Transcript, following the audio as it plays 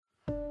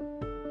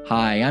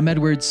Hi, I'm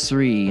Edward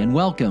Sri, and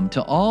welcome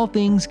to All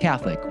Things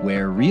Catholic,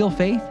 where real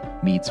faith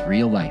meets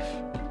real life.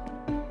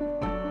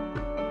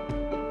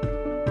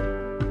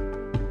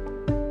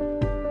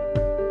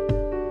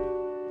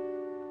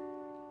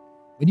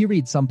 When you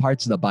read some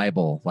parts of the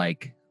Bible,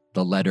 like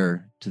the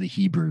letter to the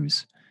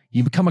Hebrews,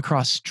 you come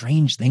across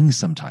strange things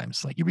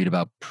sometimes. Like you read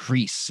about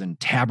priests and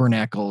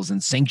tabernacles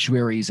and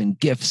sanctuaries and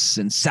gifts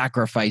and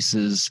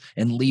sacrifices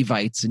and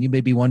Levites, and you may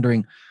be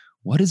wondering,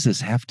 what does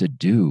this have to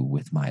do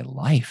with my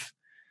life?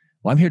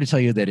 Well, I'm here to tell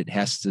you that it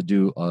has to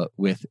do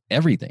with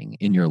everything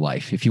in your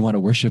life. If you want to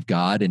worship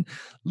God and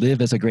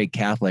live as a great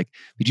Catholic,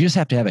 you just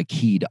have to have a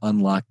key to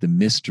unlock the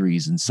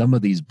mysteries in some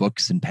of these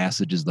books and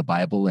passages of the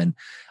Bible. And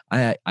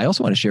I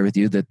also want to share with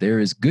you that there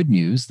is good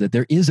news, that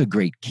there is a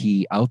great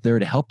key out there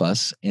to help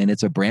us. And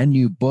it's a brand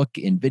new book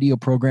and video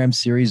program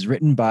series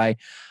written by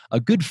a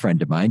good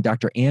friend of mine,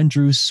 Dr.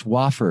 Andrew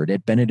Swafford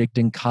at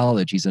Benedictine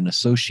College. He's an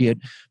associate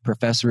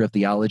professor of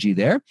theology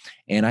there.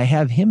 And I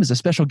have him as a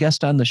special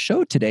guest on the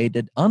show today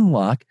to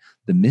unlock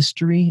the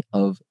mystery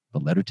of the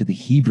letter to the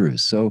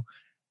Hebrews. So,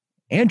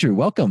 Andrew,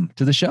 welcome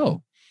to the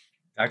show.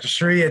 Dr.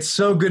 Sri, it's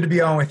so good to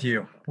be on with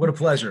you. What a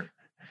pleasure.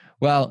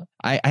 Well,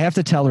 I have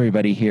to tell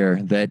everybody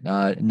here that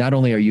not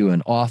only are you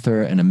an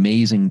author, an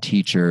amazing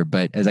teacher,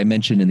 but as I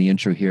mentioned in the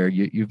intro here,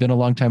 you've been a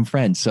longtime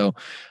friend. So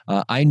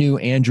I knew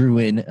Andrew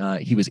when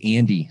he was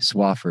Andy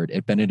Swafford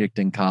at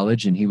Benedictine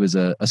College, and he was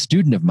a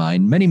student of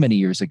mine many, many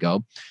years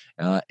ago,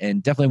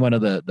 and definitely one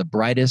of the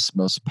brightest,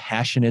 most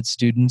passionate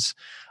students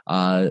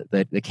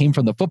that came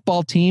from the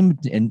football team,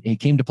 and he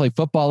came to play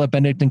football at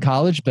Benedictine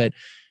College, but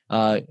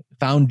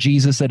found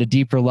Jesus at a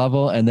deeper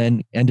level, and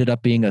then ended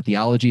up being a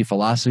theology,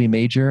 philosophy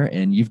major.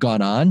 And you've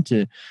gone on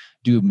to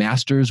do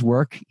master's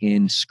work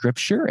in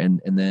scripture,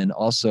 and then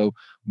also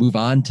move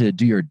on to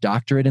do your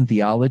doctorate in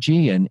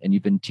theology. And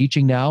you've been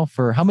teaching now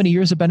for how many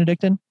years at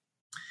Benedictine?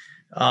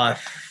 I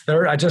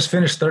just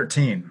finished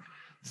 13.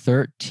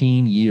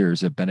 13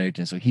 years at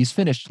Benedictine. So he's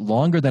finished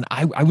longer than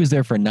I was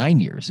there for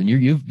 9 years, and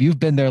you've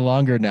been there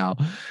longer now.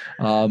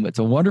 It's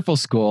a wonderful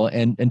school,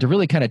 and to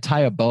really kind of tie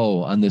a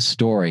bow on this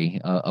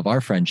story of our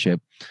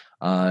friendship,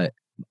 I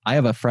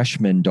have a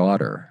freshman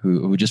daughter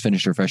who just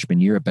finished her freshman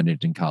year at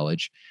Benedictine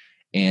College,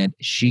 and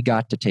she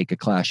got to take a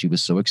class. She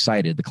was so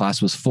excited. The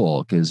class was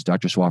full because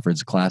Dr.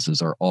 Swafford's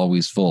classes are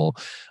always full.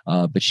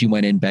 But she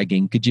went in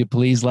begging, could you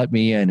please let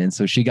me in? And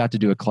so she got to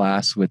do a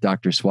class with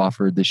Dr.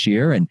 Swafford this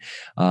year, and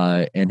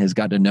has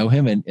got to know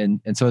him.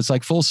 And so it's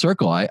like full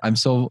circle. I'm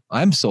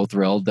so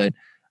thrilled that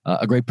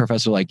a great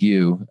professor like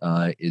you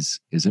is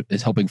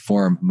helping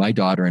form my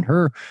daughter and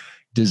her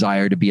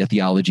desire to be a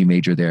theology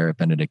major there at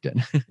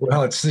Benedictine.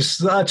 Well, it's just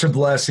such a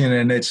blessing,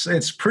 and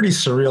it's pretty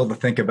surreal to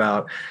think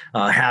about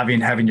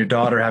having your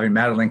daughter, having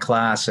Madeline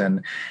class,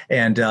 and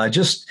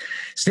just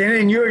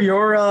standing in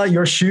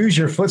your shoes,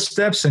 your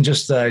footsteps, and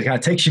just kind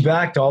of takes you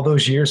back to all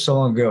those years so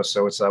long ago.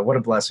 So it's what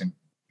a blessing.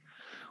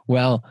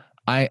 Well,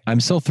 I'm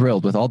so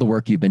thrilled with all the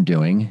work you've been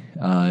doing.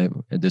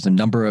 There's a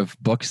number of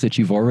books that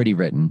you've already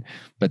written,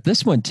 but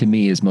this one to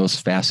me is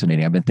most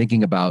fascinating. I've been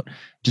thinking about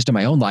just in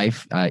my own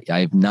life,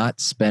 I've not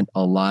spent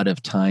a lot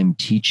of time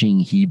teaching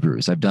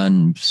Hebrews. I've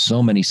done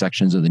so many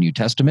sections of the New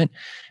Testament,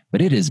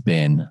 but it has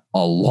been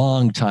a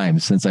long time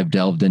since I've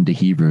delved into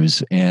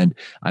Hebrews. And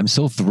I'm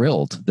so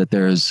thrilled that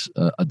there's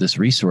this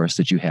resource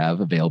that you have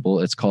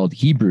available. It's called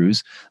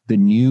Hebrews, the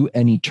New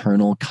and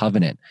Eternal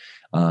Covenant.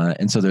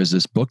 And so there's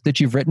this book that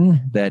you've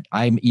written that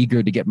I'm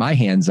eager to get my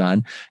hands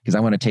on, because I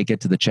want to take it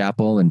to the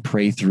chapel and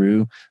pray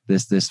through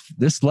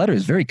this letter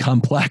is very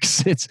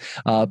complex.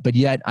 But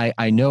yet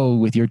I know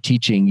with your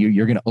teaching,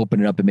 you're going to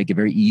open it up and make it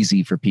very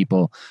easy for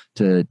people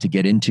to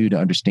get into, to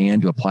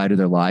understand, to apply to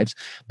their lives.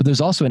 But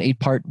there's also an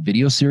 8-part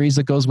video series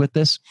that goes with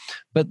this.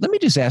 But let me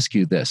just ask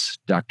you this,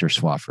 Dr.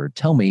 Swafford,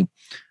 tell me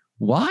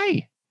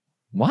why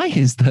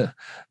is the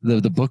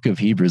book of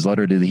Hebrews,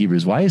 letter to the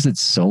Hebrews, why is it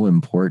so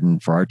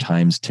important for our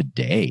times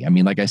today? I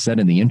mean, like I said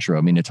in the intro,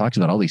 I mean, it talks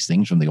about all these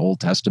things from the Old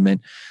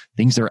Testament,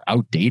 things that are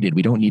outdated.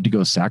 We don't need to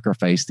go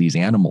sacrifice these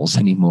animals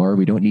anymore.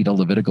 We don't need a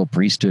Levitical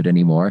priesthood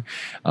anymore.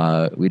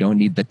 We don't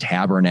need the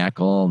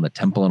tabernacle and the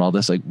temple and all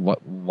this. Like,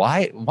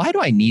 why do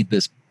I need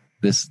this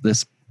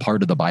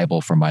part of the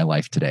Bible for my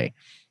life today?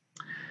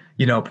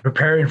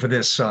 Preparing for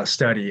this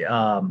study,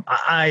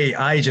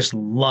 I just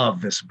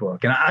love this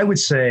book, and I would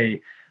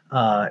say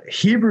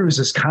Hebrews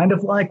is kind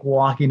of like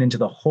walking into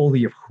the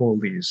Holy of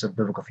Holies of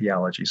biblical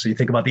theology. So you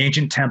think about the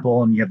ancient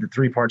temple, and you have the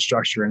 3-part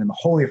structure, and in the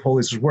Holy of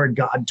Holies is where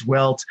God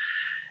dwelt.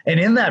 And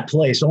in that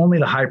place, only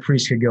the high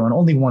priest could go, and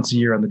only once a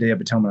year on the Day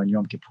of Atonement on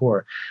Yom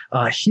Kippur.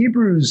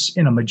 Hebrews,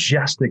 in a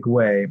majestic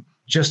way,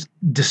 just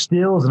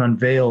distills and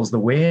unveils the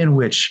way in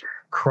which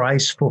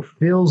Christ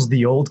fulfills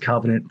the old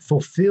covenant,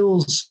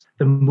 fulfills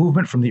the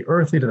movement from the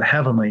earthly to the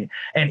heavenly.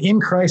 And in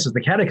Christ, as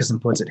the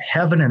Catechism puts it,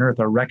 heaven and earth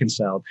are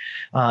reconciled.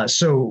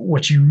 So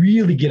what you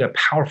really get a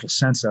powerful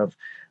sense of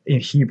in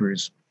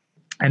Hebrews,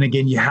 and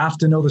again, you have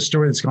to know the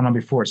story that's gone on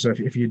before. So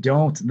if you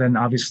don't, then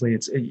obviously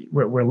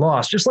we're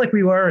lost, just like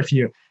we were if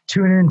you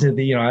tune into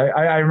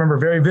I remember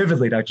very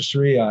vividly, Dr.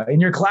 Sri,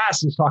 in your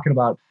class, is talking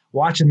about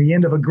watching the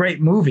end of a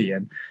great movie.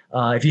 And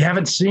if you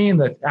haven't seen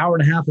the hour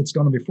and a half that's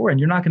gone before, and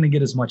you're not going to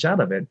get as much out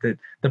of it.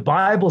 The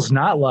Bible's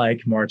not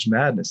like March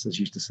Madness, as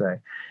used to say.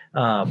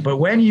 But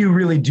when you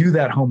really do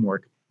that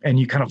homework and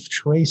you kind of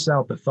trace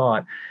out the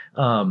thought,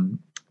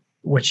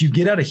 what you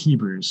get out of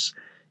Hebrews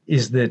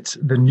is that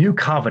the new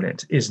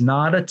covenant is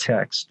not a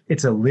text.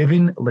 It's a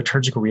living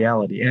liturgical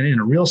reality. And in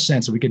a real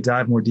sense, we could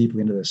dive more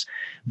deeply into this,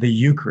 the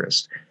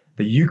Eucharist.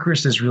 The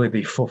Eucharist is really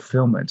the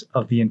fulfillment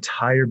of the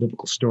entire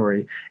biblical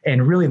story.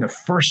 And really in the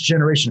first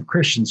generation of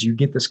Christians, you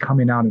get this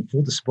coming out in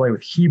full display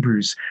with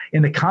Hebrews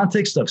in the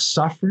context of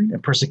suffering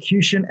and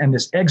persecution and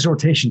this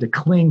exhortation to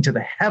cling to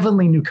the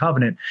heavenly new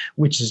covenant,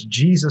 which is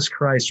Jesus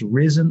Christ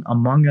risen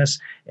among us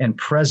and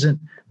present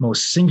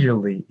most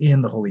singularly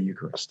in the Holy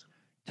Eucharist.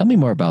 Tell me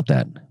more about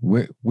that.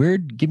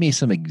 Give me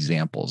some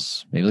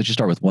examples. Maybe let's just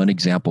start with one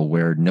example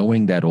where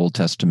knowing that Old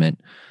Testament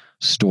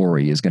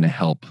story is going to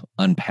help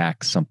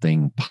unpack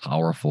something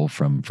powerful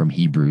from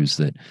Hebrews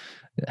that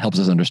helps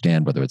us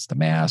understand whether it's the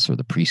Mass or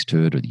the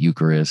priesthood or the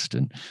Eucharist.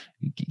 And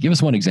give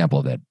us one example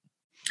of that.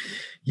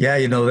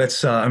 Yeah,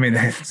 that's,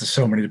 there's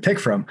so many to pick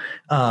from.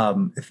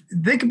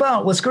 Think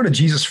about, let's go to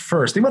Jesus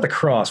first. Think about the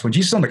cross. When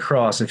Jesus is on the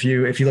cross, if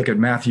you look at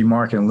Matthew,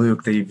 Mark, and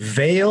Luke, the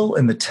veil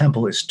in the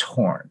temple is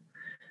torn.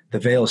 The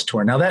veil is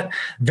torn. Now that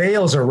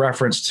veil is a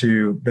reference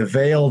to the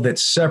veil that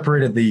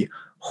separated the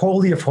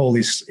Holy of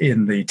Holies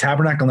in the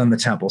tabernacle and the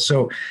temple.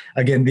 So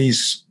again,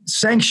 these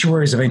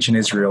sanctuaries of ancient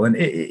Israel, and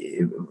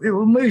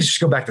maybe just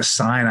go back to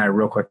Sinai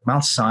real quick,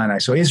 Mount Sinai.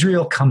 So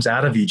Israel comes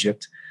out of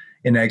Egypt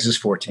in Exodus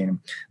 14.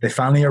 They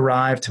finally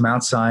arrive to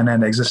Mount Sinai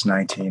in Exodus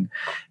 19.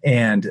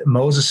 And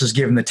Moses is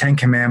given the 10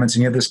 Commandments,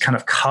 and you have this kind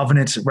of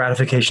covenant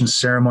ratification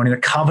ceremony. The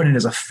covenant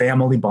is a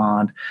family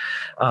bond.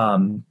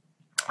 And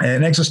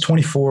in Exodus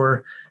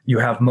 24, you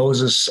have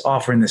Moses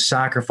offering the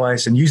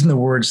sacrifice and using the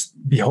words,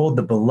 "Behold,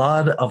 the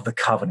blood of the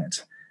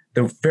covenant."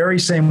 The very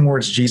same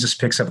words Jesus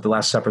picks up at the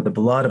Last Supper, the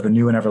blood of the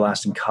new and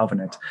everlasting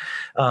covenant.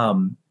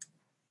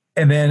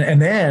 And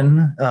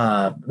then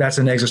that's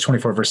in Exodus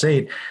 24, verse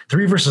 8.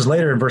 3 verses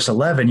later in verse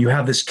 11, you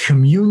have this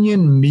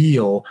communion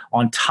meal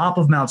on top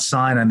of Mount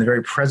Sinai in the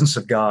very presence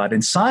of God.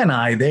 And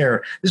Sinai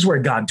there, this is where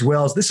God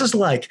dwells. This is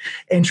like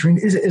entering,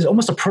 is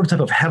almost a prototype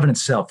of heaven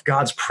itself,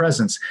 God's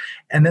presence.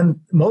 And then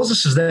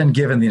Moses is then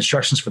given the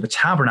instructions for the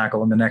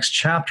tabernacle in the next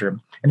chapter.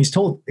 And he's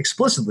told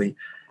explicitly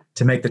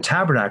to make the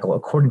tabernacle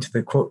according to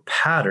the, quote,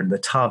 pattern, the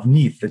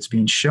tavnith that's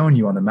being shown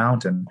you on the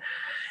mountain.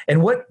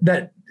 And what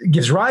that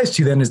gives rise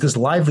to then is this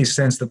lively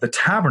sense that the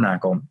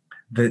tabernacle,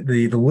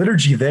 the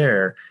liturgy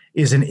there,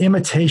 is an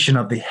imitation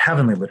of the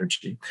heavenly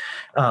liturgy.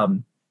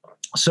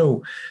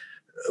 So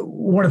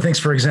one of the things,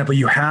 for example,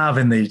 you have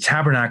in the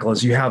tabernacle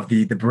is you have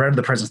the bread of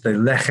the presence, the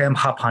lechem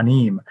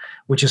hapanim,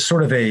 which is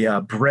sort of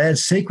a bread,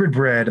 sacred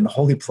bread in the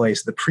holy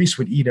place the priest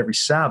would eat every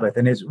Sabbath.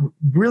 And it's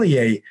really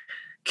a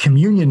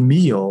communion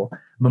meal,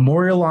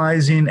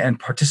 memorializing and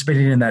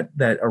participating in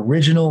that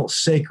original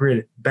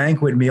sacred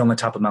banquet meal on the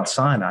top of Mount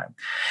Sinai.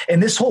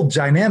 And this whole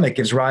dynamic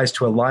gives rise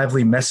to a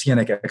lively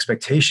messianic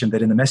expectation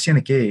that in the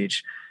messianic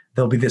age,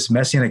 there'll be this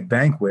messianic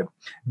banquet,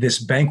 this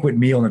banquet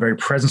meal in the very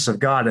presence of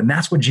God. And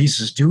that's what Jesus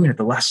is doing at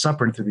the Last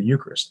Supper and through the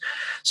Eucharist.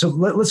 So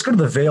let's go to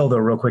the veil, though,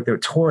 real quick,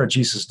 that tore at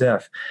Jesus'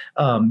 death.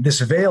 This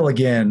veil,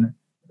 again,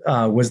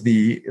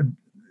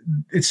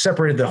 it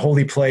separated the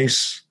holy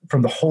place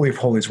from the Holy of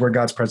Holies where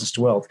God's presence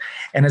dwelled.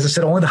 And as I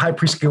said, only the high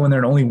priest could go in there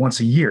and only once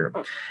a year.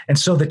 And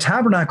so the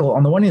tabernacle,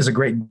 on the one hand, is a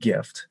great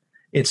gift.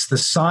 It's the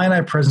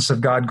Sinai presence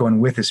of God going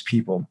with his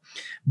people.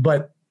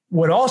 But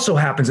what also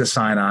happens at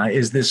Sinai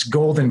is this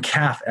golden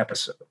calf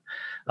episode.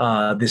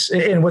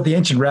 And what the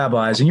ancient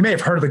rabbis, and you may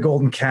have heard of the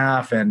golden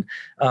calf, and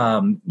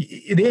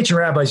the ancient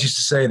rabbis used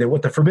to say that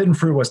what the forbidden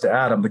fruit was to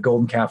Adam, the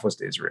golden calf was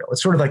to Israel.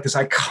 It's sort of like this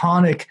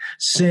iconic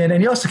sin.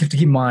 And you also have to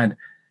keep in mind,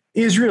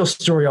 Israel's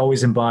story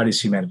always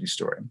embodies humanity's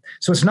story.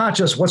 So it's not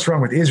just what's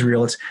wrong with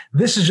Israel.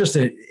 This is just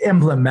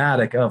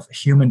emblematic of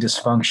human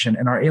dysfunction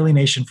and our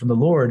alienation from the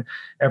Lord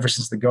ever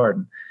since the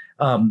garden.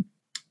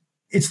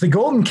 It's the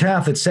golden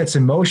calf that sets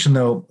in motion,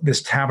 though,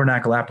 this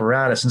tabernacle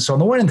apparatus. And so on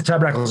the one hand, the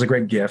tabernacle is a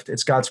great gift.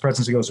 It's God's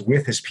presence that goes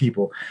with his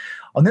people.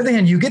 On the other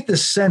hand, you get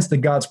this sense that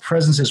God's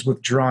presence is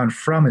withdrawn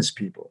from his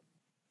people,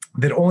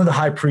 that only the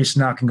high priest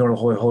now can go to the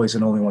Holy of Holies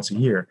and only once a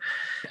year.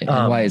 And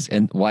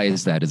why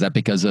is that? Is that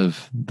because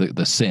of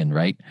the sin,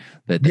 right?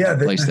 That took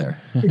place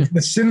there.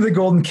 The sin of the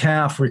golden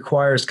calf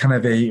requires kind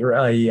of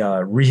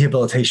a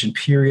rehabilitation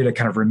period, a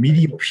kind of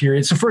remedial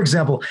period. So, for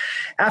example,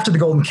 after the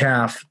golden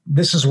calf,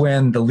 this is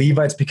when the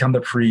Levites become the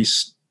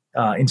priests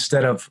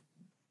instead of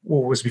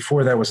what was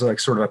before that was like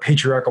sort of a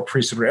patriarchal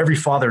priesthood where every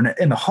father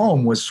in the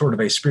home was sort of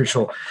a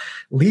spiritual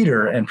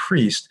leader and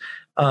priest.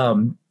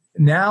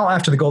 Now,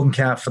 after the golden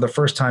calf, for the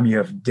first time, you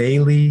have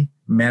daily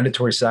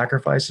mandatory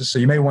sacrifices. So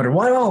you may wonder,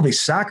 why all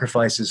these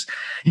sacrifices?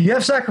 You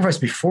have sacrifice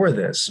before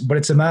this, but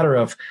it's a matter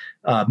of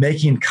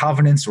making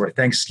covenants or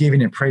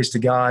thanksgiving and praise to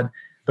God.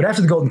 But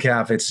after the golden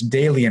calf, it's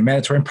daily and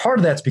mandatory. And part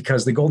of that's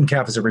because the golden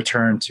calf is a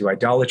return to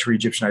idolatry,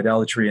 Egyptian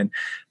idolatry. And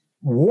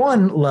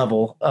one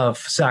level of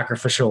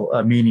sacrificial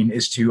meaning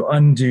is to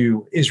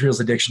undo Israel's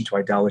addiction to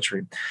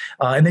idolatry.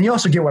 And then you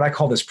also get what I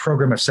call this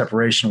program of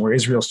separation, where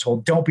Israel's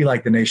told, don't be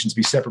like the nations,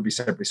 be separate, be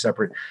separate, be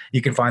separate.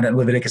 You can find that in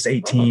Leviticus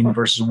 18,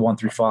 verses 1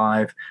 through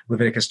 5,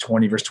 Leviticus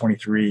 20, verse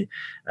 23,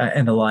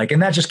 and the like.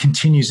 And that just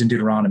continues in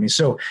Deuteronomy.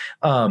 So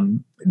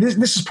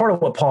this is part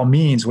of what Paul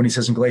means when he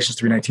says in Galatians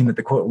 3:19 that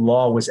the, quote,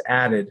 law was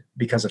added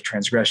because of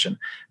transgression,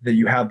 that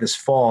you have this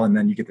fall and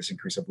then you get this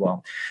increase of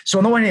law. So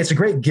on the one hand, it's a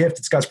great gift.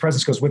 It's God's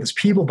presence goes with his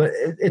people, but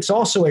it's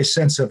also a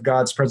sense of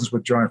God's presence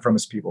withdrawing from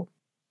his people.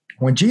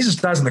 When Jesus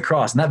dies on the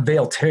cross and that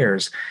veil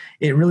tears,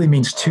 it really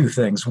means two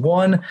things.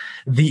 One,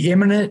 the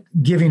imminent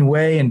giving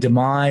way and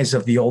demise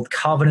of the old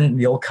covenant, and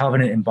the old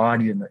covenant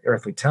embodied in the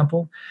earthly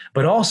temple,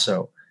 but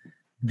also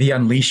the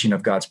unleashing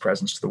of God's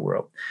presence to the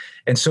world.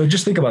 And so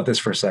just think about this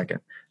for a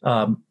second.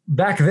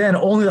 Back then,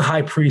 only the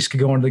high priest could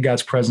go into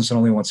God's presence and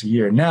only once a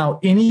year. Now,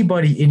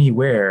 anybody,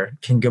 anywhere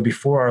can go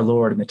before our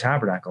Lord in the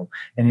tabernacle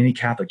and any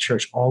Catholic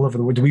church all over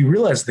the world. Do we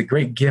realize the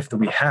great gift that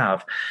we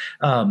have?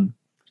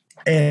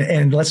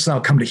 And let's now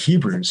come to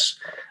Hebrews.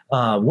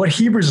 What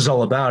Hebrews is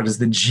all about is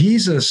that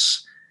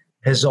Jesus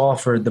has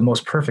offered the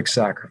most perfect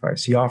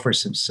sacrifice. He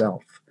offers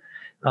himself.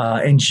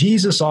 And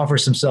Jesus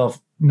offers himself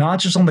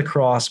not just on the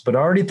cross, but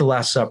already at the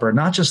Last Supper.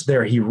 Not just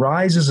there, he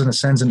rises and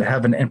ascends into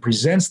heaven and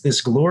presents this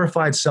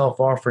glorified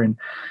self-offering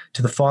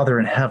to the Father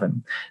in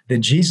heaven. That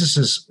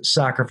Jesus'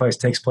 sacrifice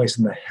takes place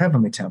in the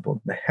heavenly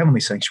temple, the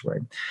heavenly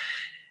sanctuary.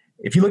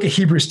 If you look at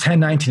Hebrews 10,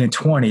 19, and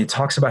 20, it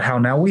talks about how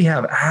now we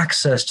have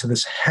access to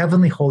this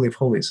heavenly Holy of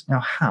Holies. Now,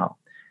 how?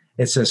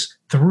 It says,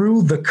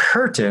 through the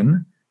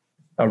curtain,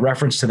 a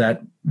reference to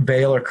that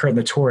veil or curtain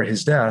that tore at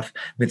his death,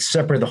 that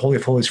separated the Holy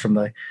of Holies from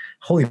the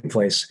holy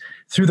place,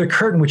 through the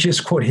curtain, which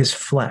is, quote, his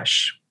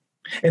flesh.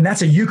 And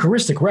that's a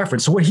Eucharistic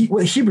reference. So what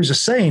Hebrews is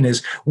saying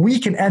is we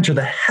can enter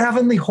the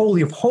heavenly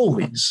Holy of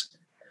Holies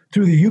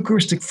through the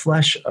Eucharistic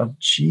flesh of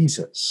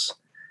Jesus.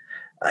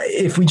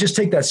 If we just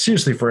take that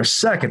seriously for a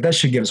second, that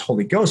should give us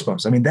Holy Ghost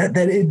bumps. I mean,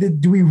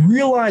 do we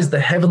realize the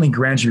heavenly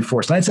grandeur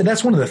before us? And I'd say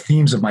that's one of the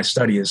themes of my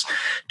study is,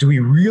 do we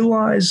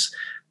realize,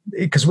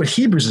 because what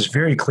Hebrews is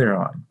very clear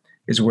on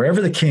is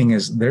wherever the king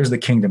is, there's the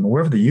kingdom. And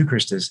wherever the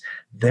Eucharist is,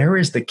 there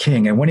is the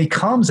king. And when he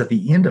comes at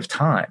the end of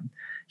time,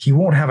 he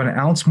won't have an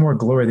ounce more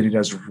glory than he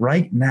does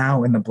right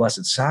now in the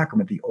Blessed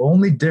Sacrament. The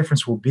only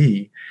difference will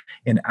be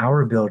in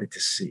our ability to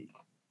see.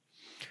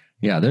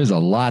 Yeah, there's a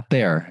lot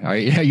there. Are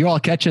you all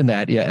catching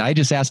that? Yeah, I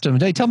just asked him,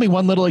 hey, tell me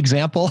one little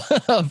example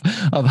of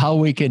how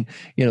we can,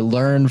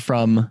 learn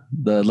from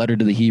the letter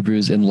to the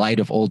Hebrews in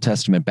light of Old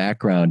Testament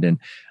background. And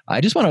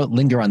I just want to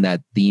linger on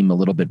that theme a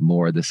little bit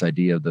more, this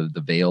idea of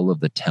the veil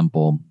of the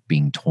temple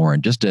being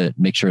torn, just to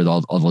make sure that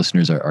all the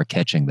listeners are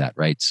catching that,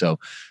 right? So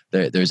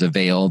there's a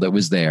veil that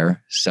was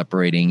there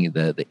separating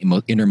the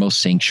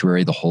innermost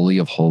sanctuary, the Holy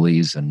of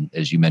Holies. And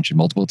as you mentioned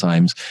multiple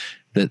times,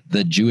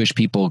 the Jewish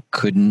people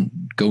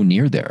couldn't go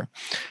near there.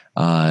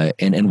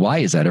 And why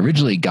is that?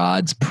 Originally,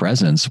 God's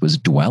presence was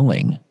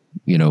dwelling,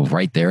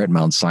 right there at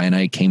Mount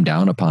Sinai, came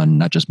down upon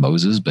not just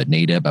Moses, but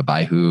Nadab,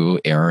 Abihu,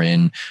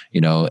 Aaron,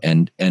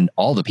 and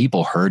all the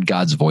people heard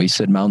God's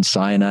voice at Mount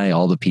Sinai.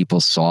 All the people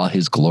saw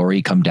his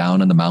glory come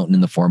down on the mountain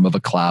in the form of a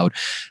cloud.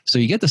 So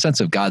you get the sense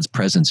of God's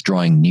presence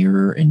drawing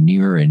nearer and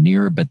nearer and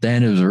nearer. But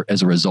then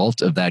as a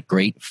result of that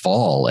great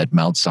fall at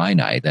Mount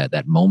Sinai,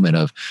 that moment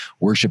of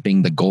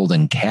worshiping the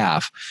golden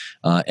calf,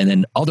 and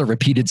then other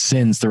repeated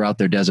sins throughout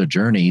their desert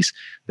journeys,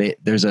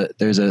 there's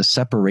a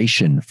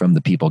separation from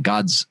the people.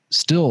 God's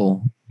still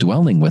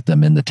dwelling with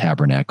them in the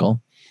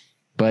tabernacle,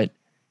 but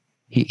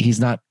he's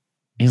not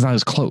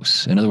as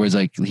close. In other words,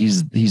 like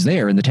he's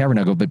there in the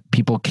tabernacle, but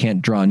people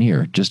can't draw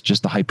near,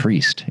 just the high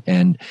priest.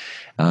 And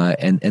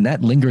that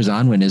lingers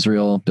on when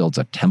Israel builds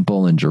a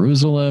temple in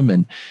Jerusalem.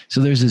 And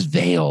so there's this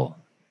veil,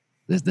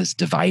 this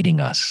dividing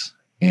us.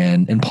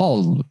 And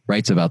Paul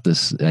writes about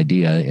this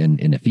idea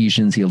in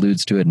Ephesians. He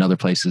alludes to it in other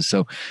places.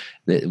 So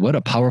what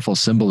a powerful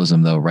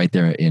symbolism, though, right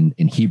there in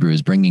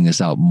Hebrews, bringing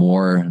this out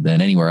more than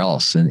anywhere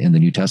else in the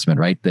New Testament,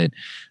 right? That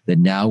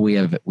now we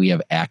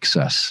have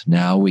access.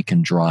 Now we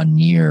can draw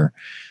near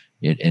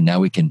it, and now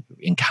we can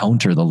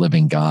encounter the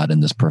living God in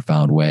this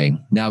profound way.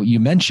 Now,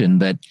 you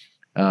mentioned that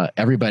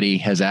everybody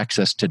has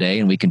access today,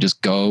 and we can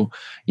just go,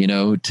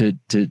 to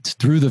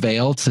through the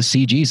veil to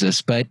see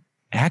Jesus. But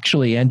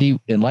actually,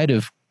 Andy, in light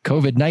of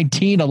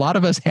COVID-19, a lot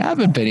of us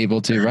haven't been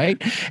able to, right?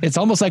 It's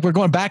almost like we're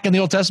going back in the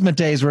Old Testament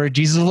days where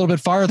Jesus is a little bit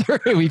farther.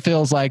 We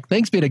feels like,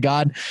 thanks be to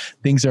God,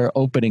 things are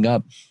opening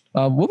up.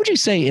 What would you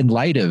say in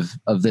light of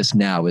this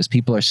now, as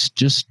people are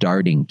just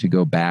starting to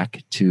go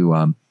back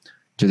to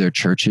their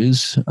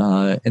churches,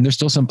 and there's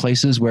still some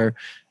places where,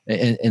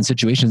 in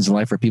situations in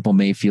life where people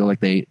may feel like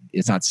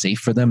it's not safe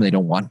for them, they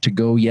don't want to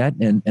go yet,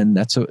 and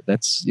that's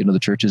the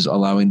church is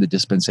allowing the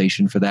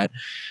dispensation for that.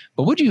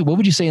 But what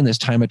would you say in this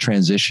time of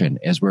transition,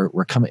 as we're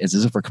coming, as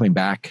if we're coming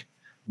back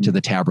to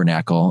the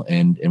tabernacle,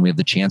 and we have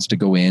the chance to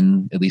go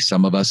in, at least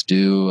some of us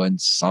do, on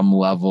some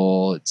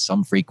level, at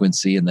some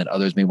frequency, and then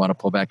others may want to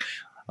pull back.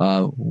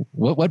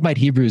 What might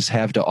Hebrews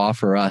have to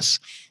offer us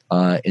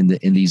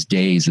in these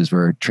days as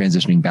we're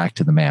transitioning back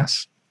to the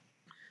Mass?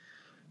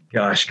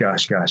 Gosh.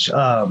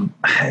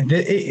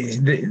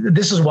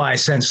 This is why I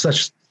sense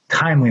such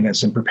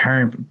timeliness in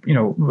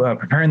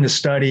preparing this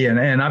study.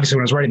 And obviously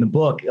when I was writing the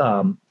book,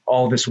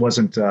 all this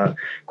wasn't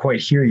quite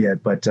here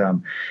yet, but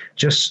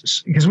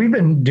just because we've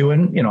been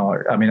doing,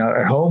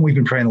 at home, we've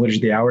been praying the Liturgy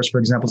of the Hours, for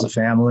example, as a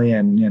family,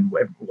 and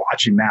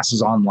watching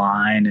masses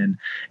online,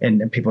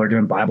 and people are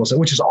doing Bible study,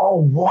 which is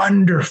all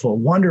wonderful.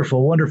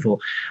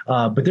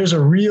 But there's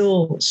a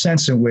real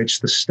sense in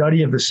which the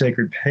study of the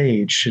sacred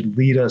page should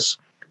lead us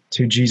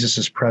to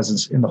Jesus's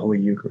presence in the Holy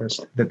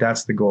Eucharist.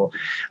 That's the goal.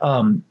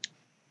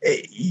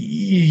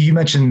 You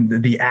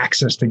mentioned the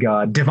access to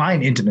God.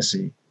 Divine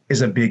intimacy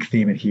is a big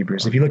theme in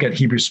Hebrews. If you look at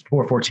Hebrews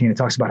 4:14, it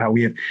talks about how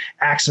we have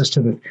access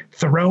to the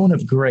throne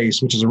of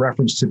grace, which is a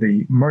reference to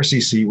the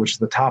mercy seat, which is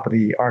the top of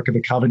the Ark of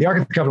the Covenant. The Ark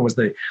of the Covenant was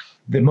the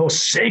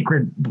most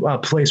sacred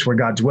place where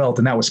God dwelt,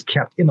 and that was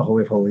kept in the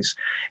Holy of Holies.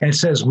 And it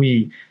says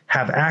we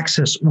have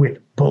access with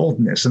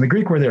boldness. And the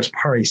Greek word there is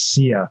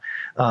parousia.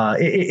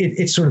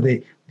 It's sort of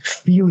the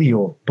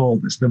filial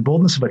boldness, the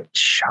boldness of a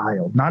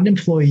child, not an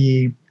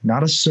employee,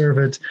 not a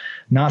servant,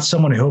 not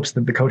someone who hopes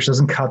that the coach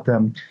doesn't cut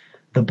them.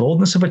 The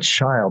boldness of a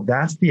child,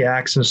 that's the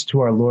access to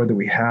our Lord that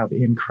we have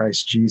in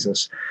Christ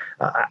Jesus.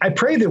 I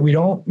pray that we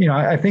don't,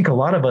 I think a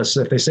lot of us,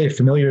 if they say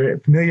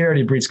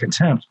familiarity breeds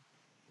contempt,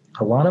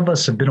 a lot of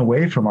us have been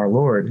away from our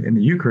Lord in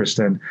the Eucharist.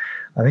 And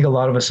I think a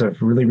lot of us have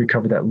really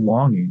recovered that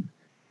longing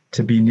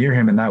to be near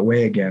him in that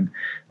way again.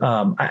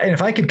 And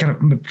if I could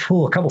kind of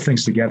pull a couple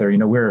things together, we've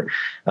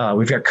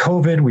got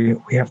COVID, we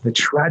have the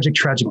tragic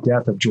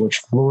death of George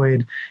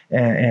Floyd,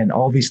 and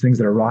all these things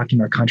that are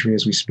rocking our country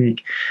as we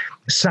speak.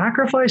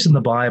 Sacrifice in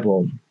the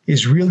Bible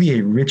is really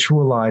a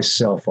ritualized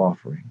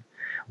self-offering.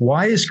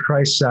 Why is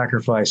Christ's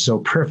sacrifice so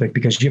perfect?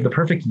 Because you have the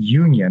perfect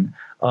union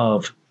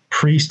of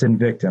priest and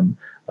victim,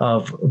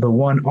 of the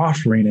one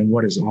offering and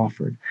what is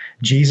offered.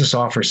 Jesus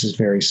offers his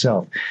very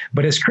self.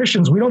 But as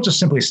Christians, we don't just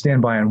simply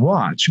stand by and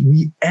watch.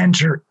 We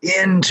enter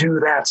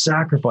into that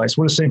sacrifice.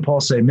 What does St. Paul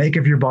say? Make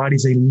of your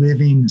bodies a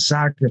living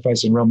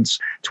sacrifice in Romans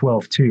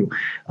 12:2.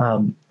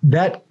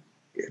 That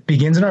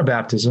begins in our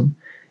baptism.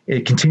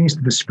 It continues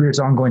to the Spirit's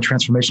ongoing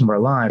transformation of our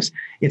lives.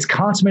 It's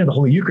consummated in the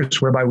Holy Eucharist,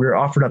 whereby we are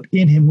offered up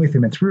in him, with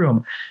him, and through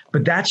him.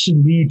 But that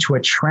should lead to a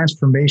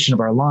transformation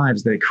of our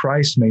lives, that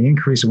Christ may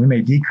increase and we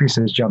may decrease,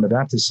 as John the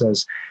Baptist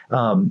says.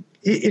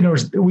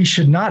 We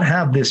should not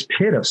have this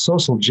pit of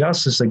social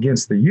justice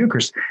against the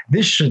Eucharist.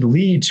 This should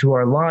lead to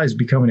our lives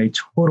becoming a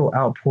total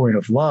outpouring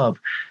of love,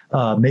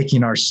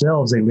 making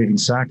ourselves a living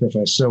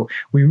sacrifice. So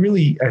we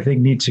really, I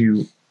think, need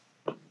to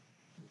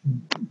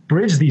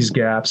bridge these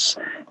gaps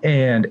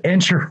and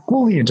enter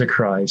fully into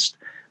Christ.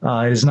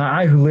 It is not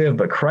I who live,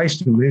 but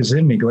Christ who lives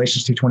in me.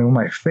 Galatians 2:20, one of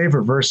my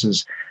favorite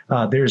verses.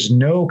 There's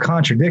no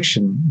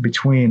contradiction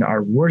between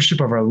our worship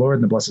of our Lord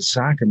in the Blessed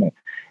Sacrament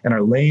and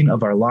our laying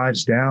of our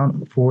lives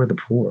down for the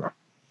poor.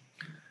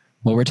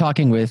 Well, we're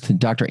talking with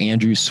Dr.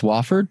 Andrew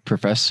Swafford,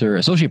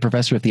 associate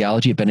professor of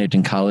theology at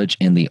Benedictine College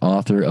and the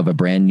author of a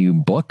brand new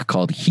book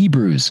called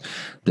Hebrews,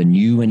 the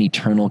New and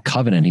Eternal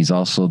Covenant. He's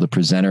also the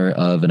presenter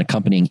of an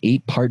accompanying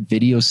 8-part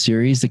video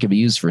series that can be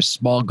used for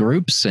small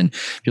groups. And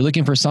if you're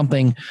looking for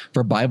something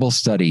for Bible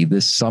study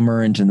this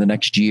summer into the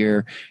next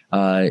year,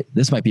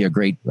 this might be a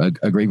great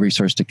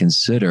resource to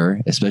consider,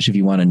 especially if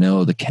you want to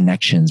know the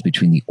connections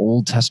between the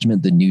Old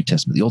Testament, the New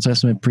Testament, the Old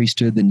Testament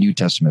priesthood, the New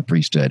Testament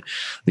priesthood,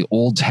 the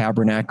Old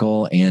Tabernacle,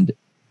 and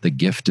the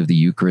gift of the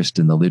Eucharist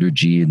and the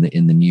liturgy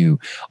in the new.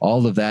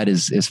 All of that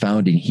is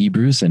found in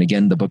Hebrews. And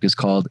again, the book is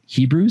called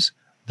Hebrews,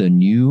 the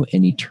New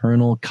and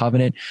Eternal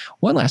Covenant.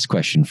 One last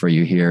question for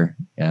you here,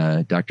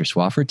 Dr.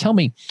 Swafford. Tell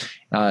me,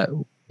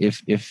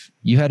 if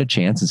you had a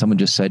chance and someone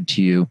just said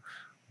to you,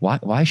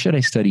 why should I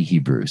study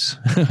Hebrews?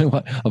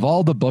 Of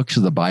all the books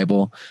of the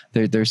Bible,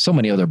 there's so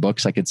many other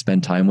books I could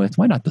spend time with.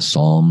 Why not the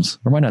Psalms,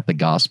 or why not the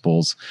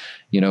Gospels?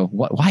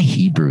 Why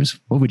Hebrews?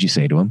 What would you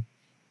say to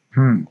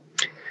them?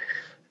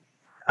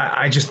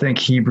 I just think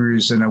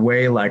Hebrews, in a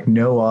way like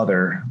no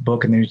other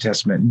book in the New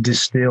Testament,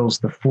 distills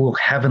the full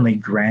heavenly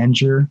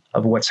grandeur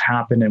of what's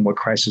happened and what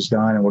Christ has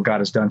done and what God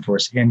has done for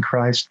us in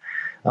Christ.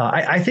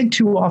 I think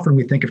too often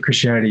we think of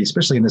Christianity,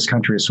 especially in this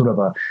country, as sort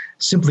of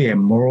simply a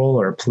moral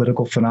or a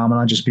political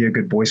phenomenon, just be a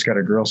good Boy Scout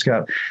or Girl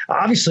Scout.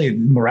 Obviously,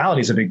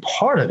 morality is a big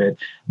part of it,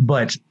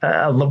 but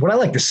what I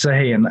like to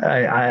say and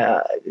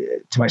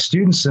to my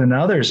students and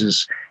others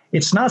is,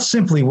 it's not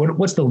simply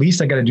what's the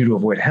least I got to do to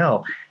avoid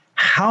hell.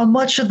 How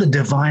much of the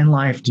divine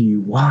life do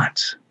you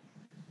want?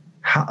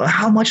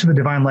 How much of the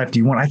divine life do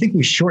you want? I think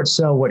we short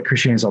sell what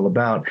Christianity is all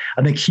about.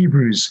 I think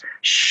Hebrews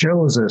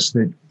shows us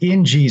that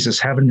in Jesus,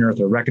 heaven and earth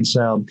are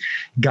reconciled.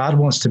 God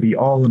wants to be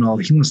all in all.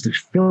 He wants to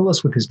fill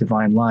us with his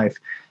divine life.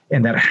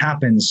 And that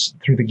happens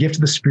through the gift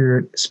of the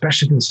Spirit,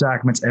 especially through the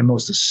sacraments, and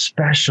most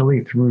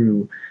especially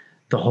through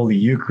the Holy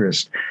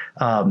Eucharist.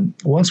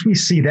 Once we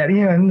see that,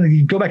 and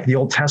you go back to the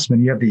Old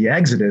Testament, you have the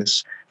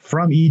Exodus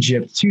from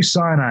Egypt to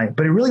Sinai,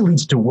 but it really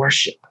leads to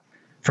worship,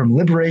 from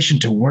liberation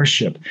to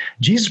worship.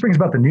 Jesus brings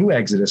about the new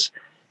Exodus.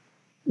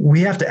 We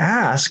have to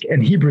ask,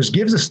 and Hebrews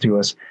gives us to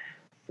us,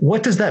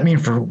 what does that mean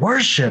for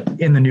worship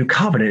in the new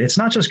covenant? It's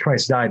not just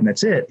Christ died and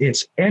that's it.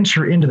 It's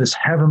enter into this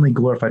heavenly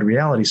glorified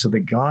reality so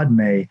that God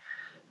may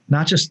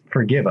not just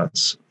forgive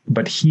us,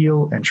 but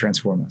heal and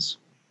transform us.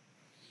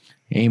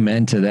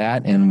 Amen to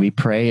that. And we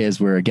pray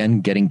as we're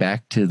again getting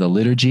back to the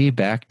liturgy,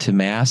 back to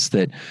Mass,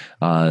 that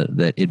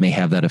that it may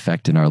have that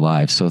effect in our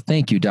lives. So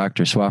thank you,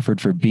 Dr. Swafford,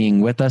 for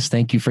being with us.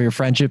 Thank you for your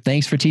friendship.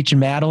 Thanks for teaching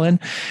Madeline.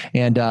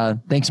 And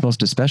thanks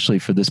most especially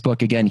for this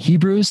book. Again,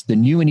 Hebrews, the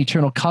New and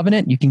Eternal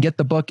Covenant. You can get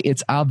the book.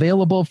 It's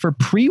available for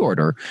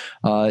pre-order.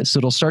 So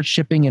it'll start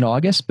shipping in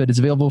August, but it's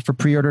available for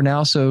pre-order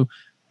now. So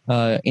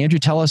Andrew,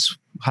 tell us,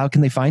 how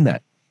can they find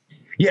that?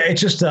 Yeah,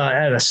 it's just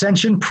at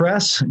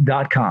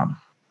ascensionpress.com.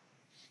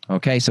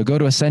 Okay, so go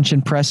to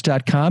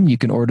ascensionpress.com. You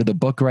can order the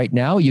book right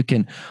now. You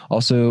can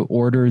also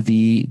order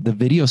the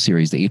video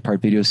series, the 8-part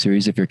video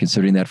series, if you're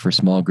considering that for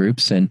small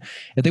groups. And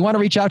if they want to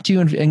reach out to you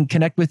and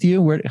connect with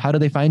you, how do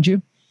they find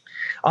you?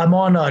 I'm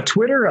on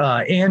Twitter,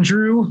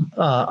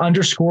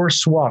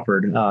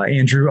 Andrew_Swafford,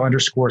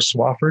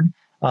 Andrew_Swafford.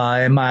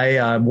 And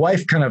my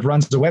wife kind of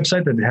runs the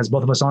website that has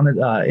both of us on it,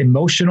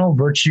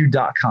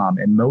 emotionalvirtue.com,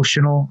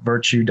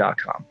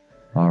 emotionalvirtue.com.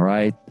 All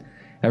right.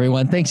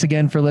 Everyone, thanks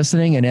again for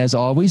listening. And as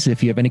always,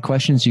 if you have any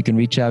questions, you can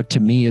reach out to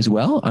me as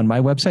well on my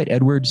website,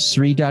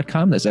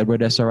 edwardsri.com. That's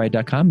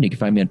edwardsri.com. And you can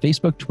find me on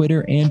Facebook,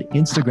 Twitter, and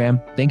Instagram.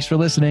 Thanks for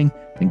listening,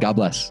 and God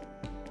bless.